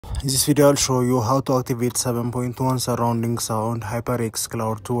In this video, I'll show you how to activate 7.1 surrounding sound HyperX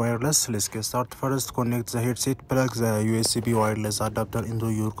Cloud 2 wireless. Let's get started. First, connect the headset, plug the USB wireless adapter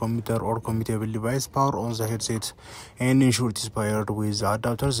into your computer or compatible device, power on the headset, and ensure it is paired with the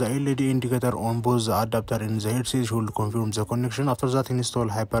adapter. The LED indicator on both the adapter and the headset should confirm the connection. After that, install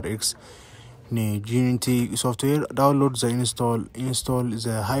HyperX Genity software. Download the install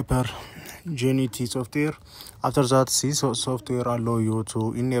the Hyper Genity software. After that, this software allow you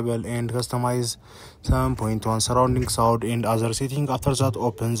to enable and customize 7.1 surrounding sound and other settings. After that,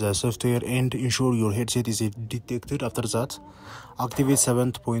 open the software and ensure your headset is detected. After that, activate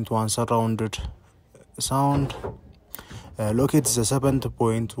 7.1 surrounded sound. Locate the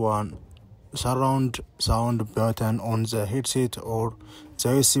 7.1 surround sound button on the headset or the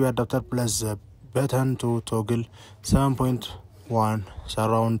USB adapter. Press the button to toggle 7.1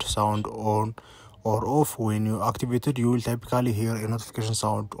 surround sound on or off. When you activate it, you will typically hear a notification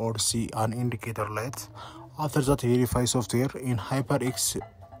sound or see an indicator light. After that, verify software in HyperX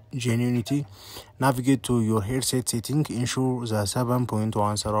Genity. Navigate to your headset setting. Ensure the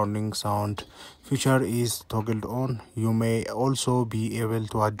 7.1 surrounding sound feature is toggled on. You may also be able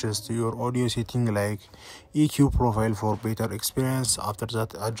to adjust your audio setting like EQ profile for better experience. After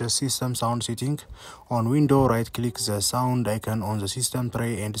that, adjust system sound setting. On window, right click the sound icon on the system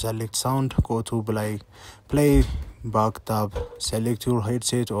tray and select sound. Go to playback tab, select your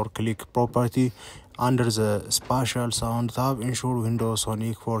headset or click property. Under the spatial sound tab, ensure Windows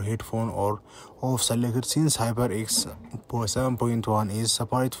Sonic for headphone or off selected. Since HyperX 7.1 is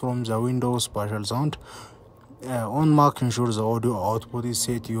separate from the Windows spatial sound, on Mac, ensure the audio output is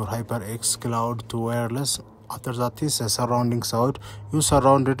set to your HyperX Cloud 2 wireless. After that, is a surrounding sound. Use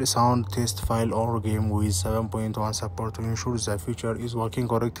surrounded sound test file or game with 7.1 support to ensure the feature is working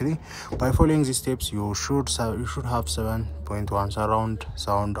correctly. By following these steps, you should have 7.1 surround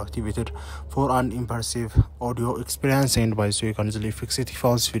sound activated for an immersive audio experience. And by so you can easily fix it. If you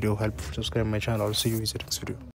found this video helpful, subscribe my channel. I'll see you in the next video.